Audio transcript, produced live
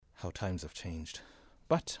How times have changed.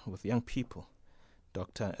 But with young people,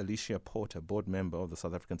 Dr. Alicia Porter, board member of the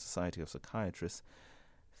South African Society of Psychiatrists,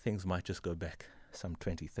 things might just go back some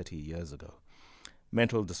 20, 30 years ago.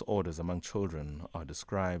 Mental disorders among children are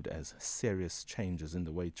described as serious changes in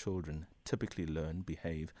the way children typically learn,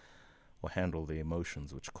 behave, or handle their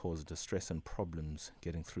emotions, which cause distress and problems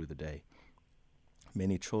getting through the day.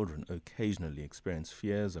 Many children occasionally experience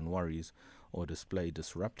fears and worries or display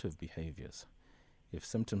disruptive behaviors. If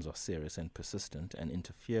symptoms are serious and persistent and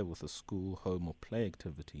interfere with the school, home, or play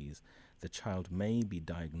activities, the child may be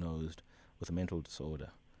diagnosed with a mental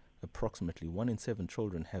disorder. Approximately 1 in 7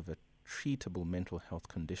 children have a treatable mental health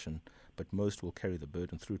condition, but most will carry the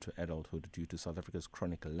burden through to adulthood due to South Africa's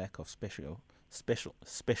chronic lack of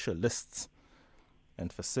specialists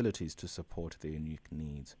and facilities to support their unique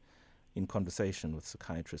needs. In conversation with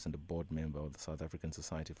psychiatrists and a board member of the South African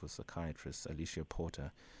Society for Psychiatrists, Alicia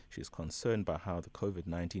Porter, she is concerned by how the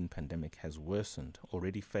COVID-19 pandemic has worsened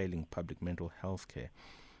already failing public mental health care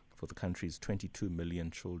for the country's 22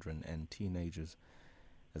 million children and teenagers.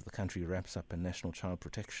 As the country wraps up a National Child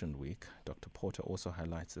Protection Week, Dr. Porter also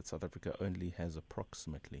highlights that South Africa only has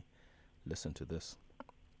approximately, listen to this,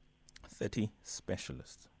 30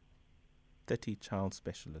 specialists, 30 child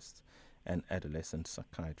specialists and adolescent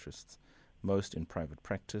psychiatrists, most in private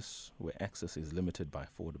practice, where access is limited by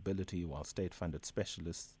affordability, while state-funded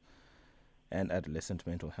specialists and adolescent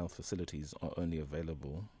mental health facilities are only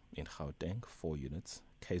available in Gauteng, 4 units,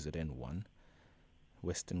 KZN 1,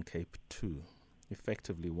 Western Cape 2,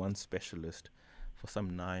 effectively 1 specialist for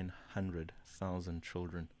some 900,000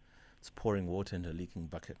 children. It's pouring water in a leaking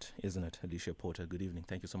bucket, isn't it, Alicia Porter? Good evening.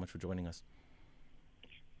 Thank you so much for joining us.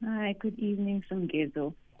 Hi, good evening,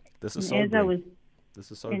 Songezo. This is so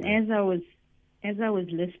great. As I was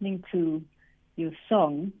listening to your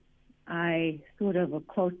song, I thought of a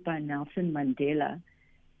quote by Nelson Mandela,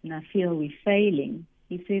 and I feel we're failing.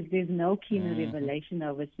 He says there's no keener revelation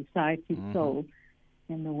of a society's soul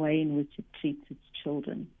than the way in which it treats its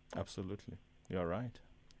children. Absolutely. You're right.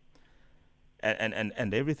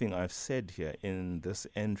 And everything I've said here in this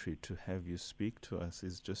entry to have you speak to us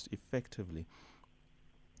is just effectively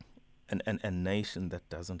a nation that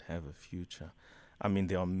doesn't have a future. I mean,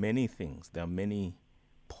 there are many things, there are many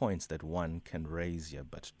points that one can raise here,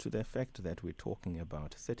 but to the fact that we're talking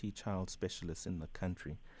about 30 child specialists in the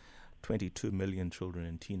country, 22 million children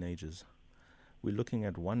and teenagers, we're looking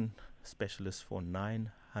at 1 specialist for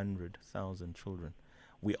 900,000 children.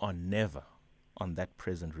 We are never, on that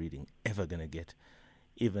present reading, ever going to get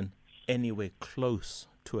even anywhere close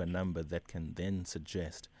to a number that can then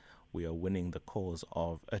suggest we are winning the cause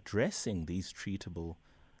of addressing these treatable,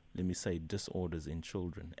 let me say, disorders in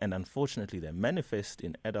children. And unfortunately, they manifest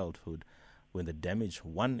in adulthood when the damage,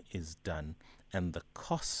 one, is done, and the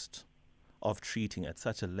cost of treating at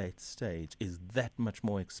such a late stage is that much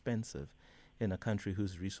more expensive in a country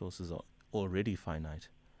whose resources are already finite.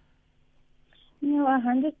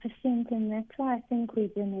 100%, and that's why I think we're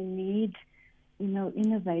going to need,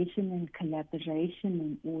 innovation and collaboration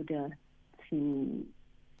in order to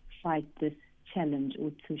fight this challenge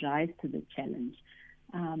or to rise to the challenge.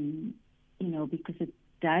 Because it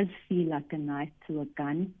does feel like a knife to a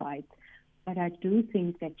gunfight. But I do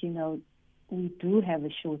think that, we do have a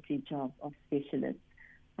shortage of specialists.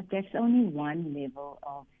 But that's only one level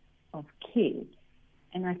of care.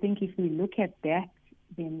 And I think if we look at that,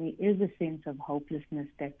 then there is a sense of hopelessness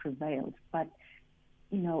that prevails. But,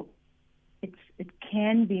 it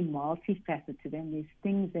can be multifaceted, and there's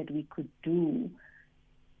things that we could do,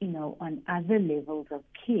 on other levels of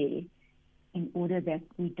care in order that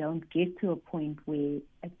we don't get to a point where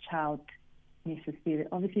a child necessarily,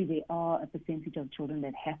 obviously there are a percentage of children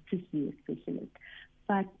that have to see a specialist,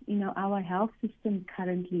 but, our health system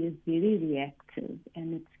currently is very reactive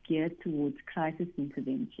and it's geared towards crisis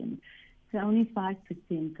intervention. So only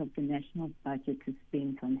 5% of the national budget is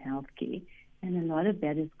spent on healthcare, and a lot of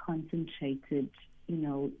that is concentrated,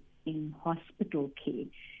 in hospital care.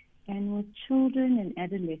 And with children and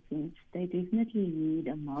adolescents, they definitely need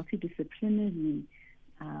a multidisciplinary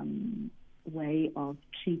way of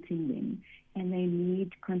treating them. And they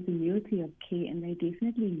need continuity of care, and they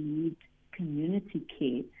definitely need community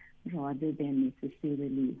care rather than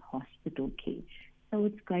necessarily hospital care. So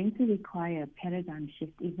it's going to require a paradigm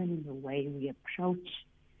shift even in the way we approach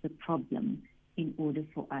the problem in order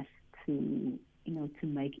for us to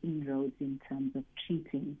make inroads in terms of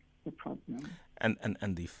treating the problem.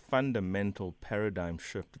 And the fundamental paradigm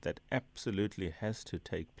shift that absolutely has to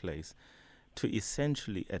take place to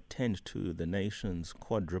essentially attend to the nation's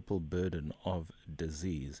quadruple burden of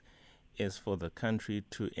disease is for the country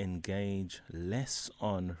to engage less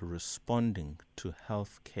on responding to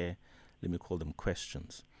healthcare, let me call them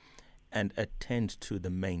questions, and attend to the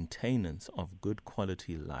maintenance of good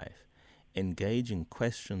quality life, engaging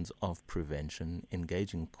questions of prevention,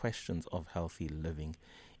 engaging questions of healthy living,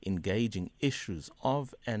 engaging issues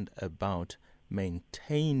of and about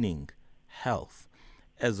maintaining health,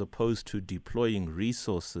 as opposed to deploying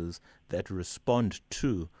resources that respond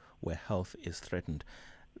to where health is threatened.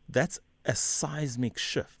 That's a seismic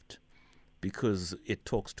shift, because it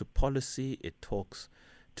talks to policy, it talks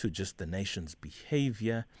to just the nation's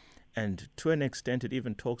behavior, and to an extent it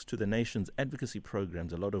even talks to the nation's advocacy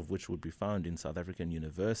programs, a lot of which would be found in South African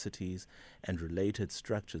universities and related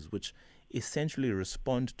structures, which essentially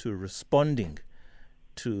respond to responding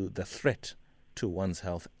to the threat to one's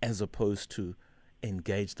health, as opposed to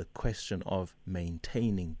engage the question of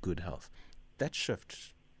maintaining good health. That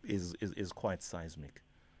shift is quite seismic.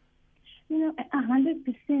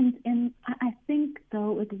 100%. And I think,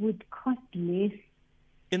 though, it would cost less.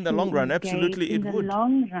 In the long run, absolutely it would. In the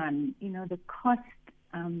long run, the cost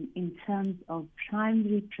in terms of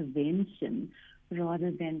primary prevention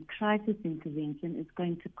rather than crisis intervention is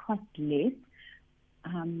going to cost less.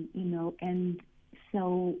 And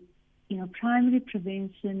so, primary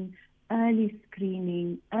prevention, early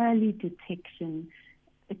screening, early detection,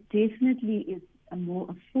 it definitely is a more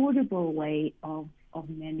affordable way of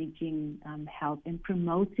managing health and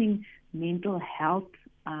promoting mental health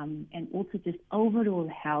and also just overall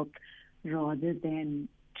health rather than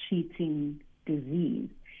treating disease.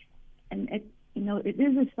 And it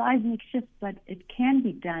is a seismic shift, but it can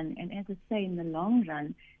be done. And as I say, in the long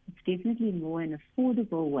run, it's definitely more an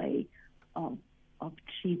affordable way of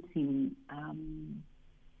treating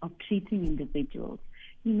individuals.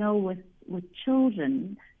 With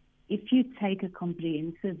children, if you take a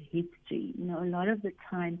comprehensive history, a lot of the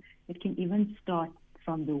time it can even start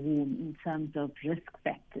from the womb in terms of risk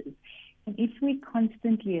factors. And if we're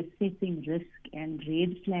constantly assessing risk and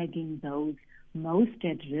red flagging those most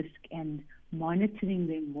at risk and monitoring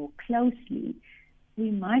them more closely, we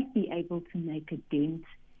might be able to make a dent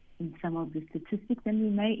in some of the statistics, and we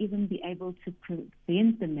may even be able to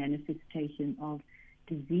prevent the manifestation of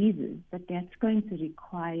diseases. But that's going to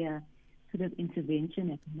require sort of intervention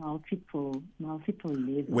at multiple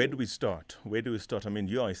levels. Where do we start? I mean,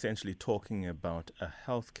 you are essentially talking about a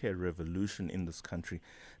healthcare revolution in this country.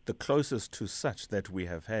 The closest to such that we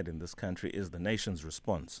have had in this country is the nation's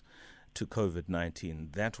response to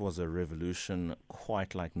COVID-19. That was a revolution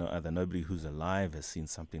quite like no other. Nobody who's alive has seen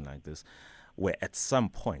something like this, where at some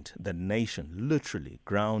point the nation literally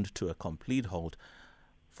ground to a complete halt.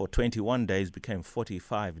 For 21 days became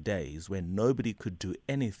 45 days where nobody could do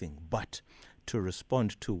anything but to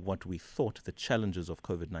respond to what we thought the challenges of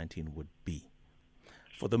COVID-19 would be.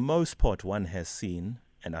 For the most part, one has seen,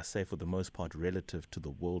 and I say for the most part relative to the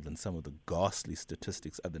world and some of the ghastly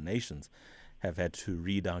statistics other nations have had to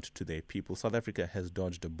read out to their people, South Africa has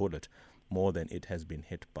dodged a bullet more than it has been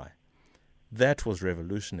hit by. That was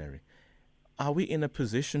revolutionary. Are we in a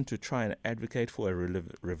position to try and advocate for a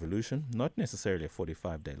revolution, not necessarily a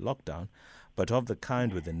 45-day lockdown, but of the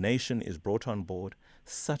kind where the nation is brought on board,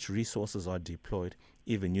 such resources are deployed,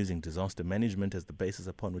 even using disaster management as the basis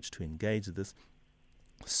upon which to engage this,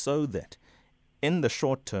 so that in the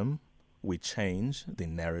short term, we change the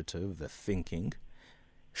narrative, the thinking.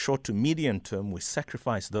 Short to medium term, we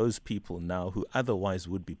sacrifice those people now who otherwise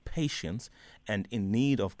would be patients and in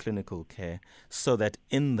need of clinical care, so that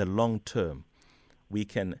in the long term, we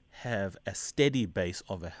can have a steady base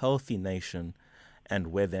of a healthy nation, and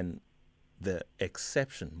where then the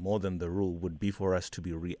exception more than the rule would be for us to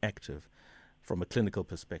be reactive from a clinical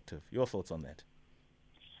perspective. Your thoughts on that?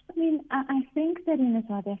 I mean, I think that in a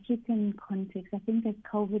South African context, I think that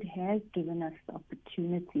COVID has given us the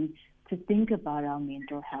opportunity to think about our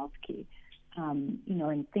mental health care,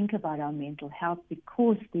 and think about our mental health,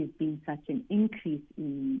 because there's been such an increase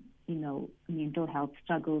in, mental health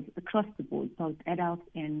struggles across the board, both adults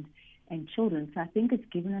and children. So I think it's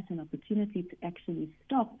given us an opportunity to actually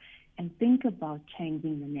stop and think about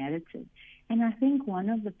changing the narrative. And I think one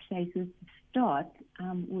of the places to start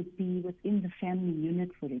would be within the family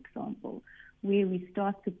unit, for example, where we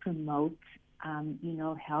start to promote,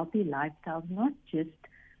 healthy lifestyles, not just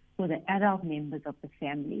for the adult members of the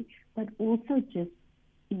family, but also just,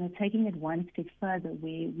 taking it one step further,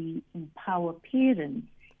 where we empower parents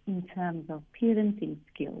in terms of parenting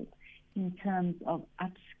skills, in terms of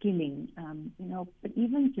upskilling, but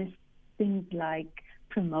even just things like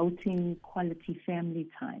promoting quality family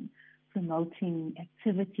time, promoting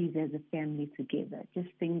activities as a family together, just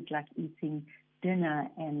things like eating dinner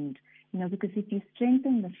and because if you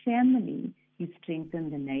strengthen the family, you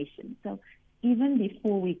strengthen the nation. So even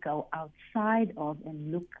before we go outside of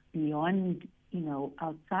and look beyond,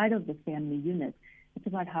 outside of the family unit, it's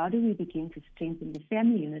about how do we begin to strengthen the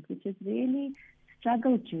family unit, which has really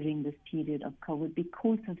struggled during this period of COVID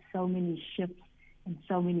because of so many shifts and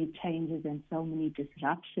so many changes and so many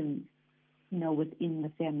disruptions, within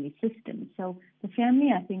the family system. So the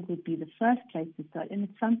family, I think, would be the first place to start, and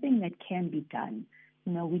it's something that can be done.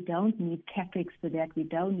 We don't need CapEx for that. We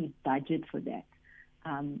don't need budget for that.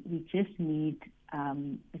 We just need a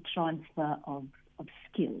transfer of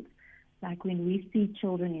skills. Like when we see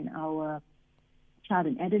children in our child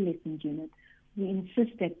and adolescent unit, we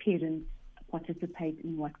insist that parents participate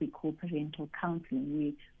in what we call parental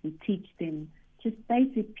counseling. We teach them just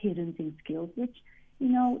basic parenting skills, which,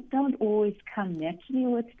 don't always come naturally,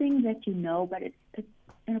 or it's things that but it's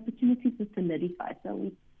an opportunity to solidify. So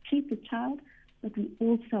we treat the child, but we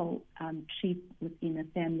also treat within a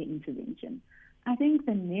family intervention. I think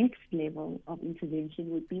the next level of intervention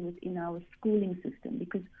would be within our schooling system,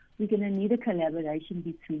 because we're going to need a collaboration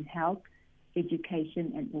between health,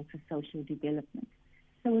 education, and also social development.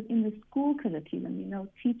 So within the school curriculum,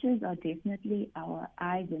 teachers are definitely our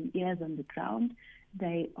eyes and ears on the ground.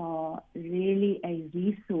 They are really a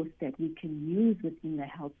resource that we can use within the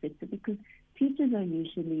health sector, because teachers are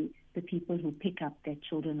usually the people who pick up that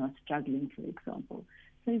children are struggling, for example.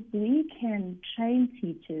 So if we can train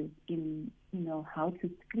teachers in, how to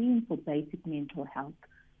screen for basic mental health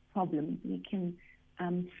problems, we can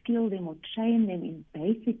skill them or train them in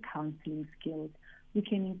basic counseling skills. We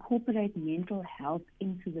can incorporate mental health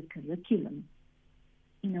into the curriculum,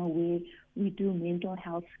 where we do mental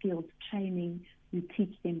health skills training, we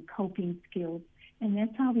teach them coping skills, and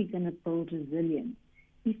that's how we're going to build resilience.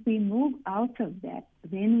 If we move out of that,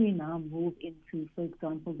 then we now move into, for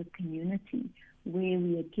example, the community, where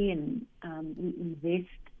we again we invest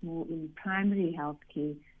more in primary health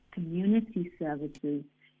care, community services,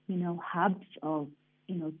 hubs of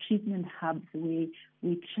treatment hubs where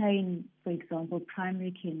we train, for example,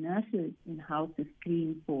 primary care nurses in how to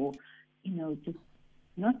screen for, just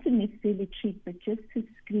not to necessarily treat, but just to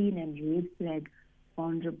screen and red flag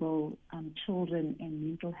vulnerable children and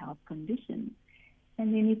mental health conditions.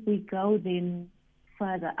 And then if we go then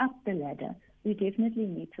further up the ladder, we definitely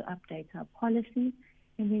need to update our policies,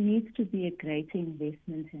 and there needs to be a greater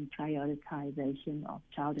investment and prioritization of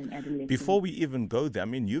child and adolescent. Before we even go there,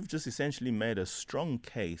 you've just essentially made a strong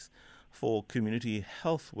case for community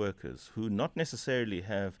health workers who not necessarily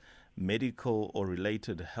have medical or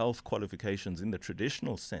related health qualifications in the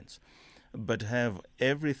traditional sense, but have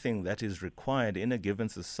everything that is required in a given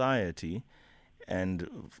society,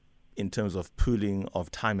 and in terms of pooling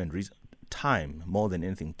of time more than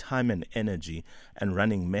anything, time and energy, and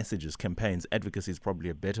running messages, campaigns, advocacy is probably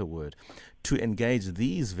a better word, to engage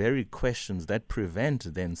these very questions that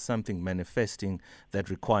prevent then something manifesting that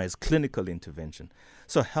requires clinical intervention.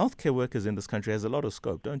 So healthcare workers in this country has a lot of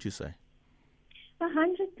scope, don't you say?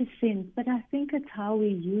 100%, but I think it's how we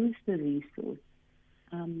use the resource,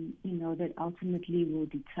 that ultimately will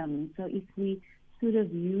determine. So if we sort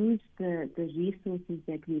of use the resources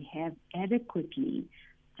that we have adequately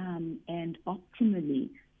and optimally,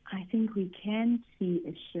 I think we can see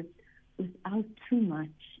a shift without too much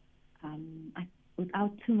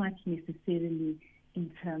necessarily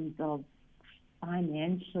in terms of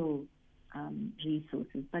financial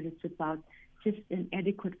resources, but it's about just an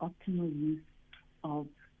adequate, optimal use of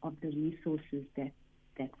the resources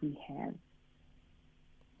that we have.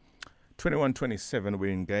 2127,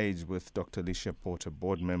 we're engaged with Dr. Alicia Porter,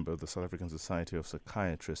 board member of the South African Society of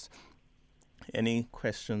Psychiatrists. Any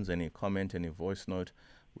questions, any comment, any voice note?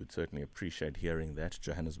 We'd certainly appreciate hearing that.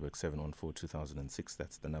 Johannesburg 714-2006,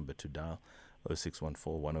 that's the number to dial.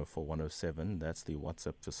 0614-104-107, that's the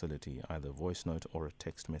WhatsApp facility, either voice note or a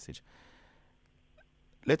text message.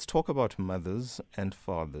 Let's talk about mothers and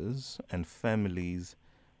fathers and families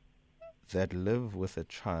that live with a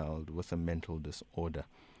child with a mental disorder.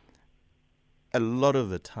 A lot of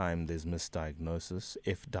the time there's misdiagnosis,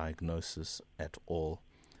 if diagnosis at all.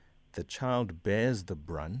 The child bears the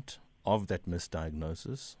brunt of that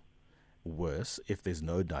misdiagnosis. Worse, if there's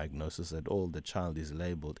no diagnosis at all, the child is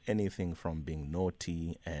labeled anything from being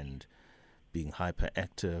naughty and being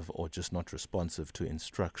hyperactive or just not responsive to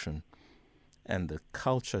instruction. And the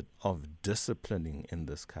culture of disciplining in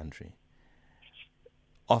this country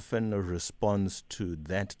often responds to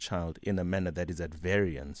that child in a manner that is at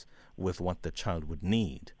variance with what the child would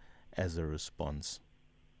need as a response.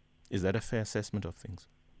 Is that a fair assessment of things?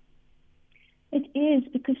 It is,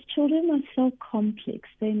 because children are so complex.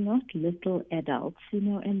 They're not little adults,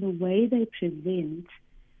 and the way they present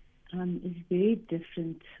is very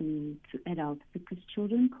different to adults because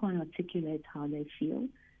children can't articulate how they feel,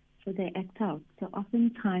 so they act out. So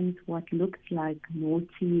oftentimes what looks like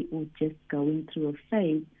naughty or just going through a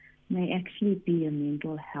phase may actually be a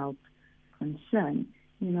mental health concern.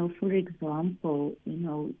 For example,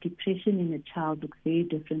 depression in a child looks very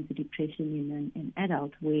different to depression in an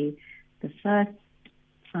adult, where the first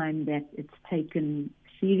time that it's taken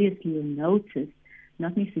seriously or noticed,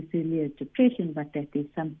 not necessarily a depression, but that there's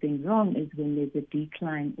something wrong, is when there's a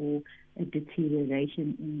decline or a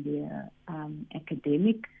deterioration in their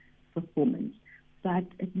academic performance. But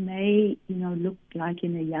it may, look like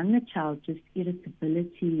in a younger child just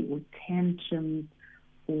irritability or tantrums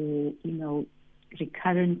or,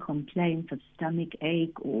 recurrent complaints of stomach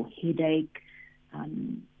ache or headache.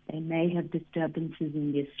 They may have disturbances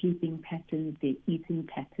in their sleeping patterns, their eating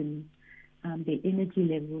patterns, their energy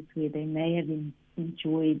levels, where they may have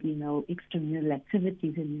enjoyed, extramural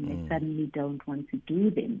activities and then they suddenly don't want to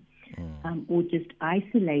do them, or just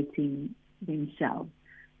isolating themselves.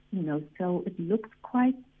 So it looks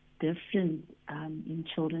quite different in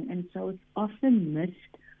children, and so it's often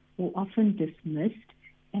missed or often dismissed,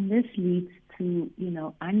 and this leads to,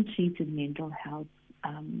 untreated mental health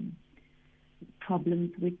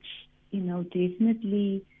problems, which,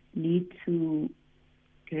 definitely lead to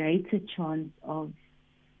greater chance of,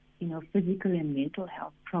 physical and mental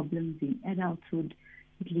health problems in adulthood.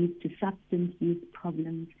 It leads to substance use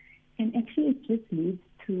problems, and actually it just leads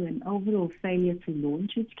to an overall failure to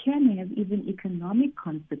launch, which can have even economic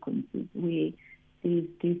consequences, where there's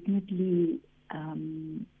definitely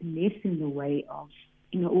less in the way of,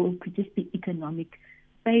 or it could just be economic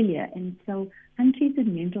failure. And so untreated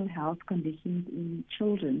mental health conditions in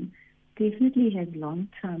children definitely have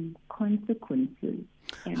long-term consequences.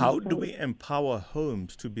 And how do we empower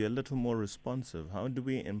homes to be a little more responsive? How do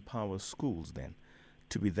we empower schools then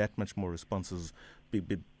to be that much more responsive?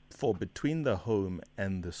 For between the home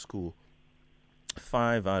and the school,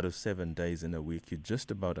 5 out of 7 days in a week, you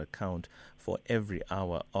just about account for every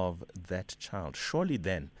hour of that child. Surely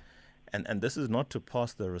then, and this is not to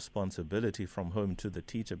pass the responsibility from home to the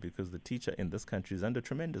teacher, because the teacher in this country is under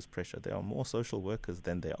tremendous pressure. There are more social workers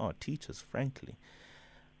than there are teachers, frankly.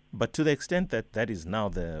 But to the extent that that is now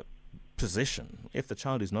the position, if the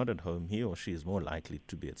child is not at home, he or she is more likely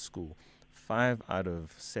to be at school. 5 out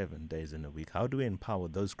of 7 days in a week. How do we empower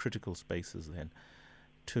those critical spaces then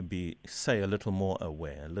to be, say, a little more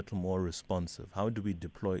aware, a little more responsive? How do we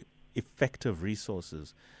deploy effective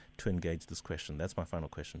resources to engage this question? That's my final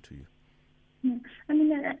question to you. Yeah.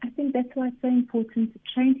 I think that's why it's so important to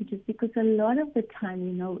train teachers, because a lot of the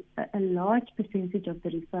time, a large percentage of the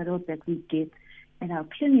referrals that we get at our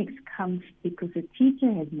clinics comes because a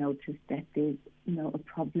teacher has noticed that there's, a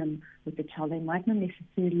problem with the child. They might not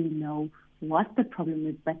necessarily know what the problem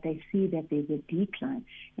is, but they see that there's a decline.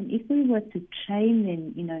 And if we were to train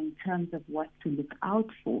them, in terms of what to look out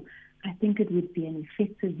for, I think it would be an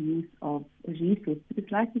effective use of a resource.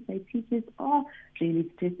 Because like you say, teachers are really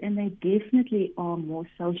stressed, and they definitely are more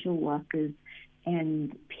social workers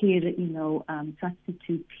and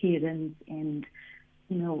substitute parents, and,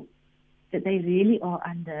 that they really are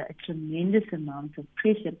under a tremendous amount of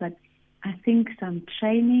pressure. But I think some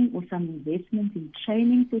training or some investment in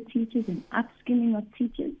training for teachers and upskilling of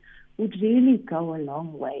teachers would really go a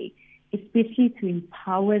long way, especially to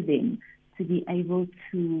empower them to be able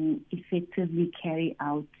to effectively carry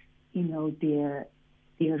out, their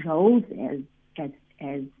roles as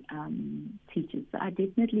teachers. So I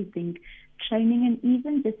definitely think training, and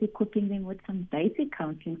even just equipping them with some basic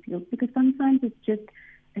counseling skills, because sometimes it's just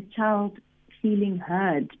a child feeling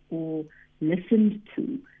heard or listened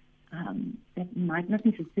to, that might not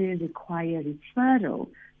necessarily require referral.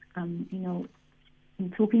 In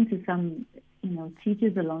talking to some,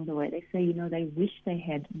 teachers along the way, they say, they wish they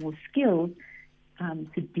had more skills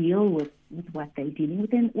to deal with what they're dealing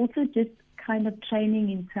with, and also just kind of training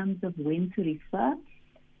in terms of when to refer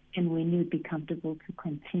and when you'd be comfortable to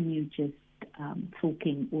continue just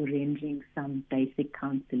talking or rendering some basic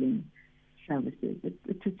counseling services.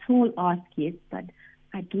 It's a tall ask, yes, but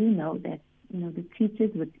I do know that, the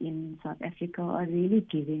teachers within South Africa are really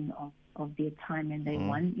giving of their time, and they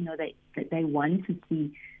want, they want to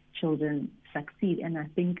see children succeed. And I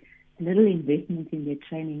think a little investment in their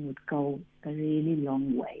training would go a really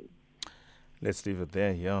long way. Let's leave it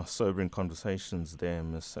there. Yeah, sobering conversations there,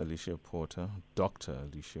 Miss Alicia Porter, Dr.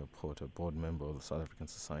 Alicia Porter, board member of the South African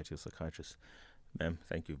Society of Psychiatrists. Ma'am,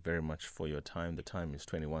 thank you very much for your time. The time is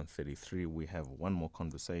 21:33. We have one more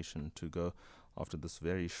conversation to go after this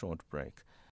very short break.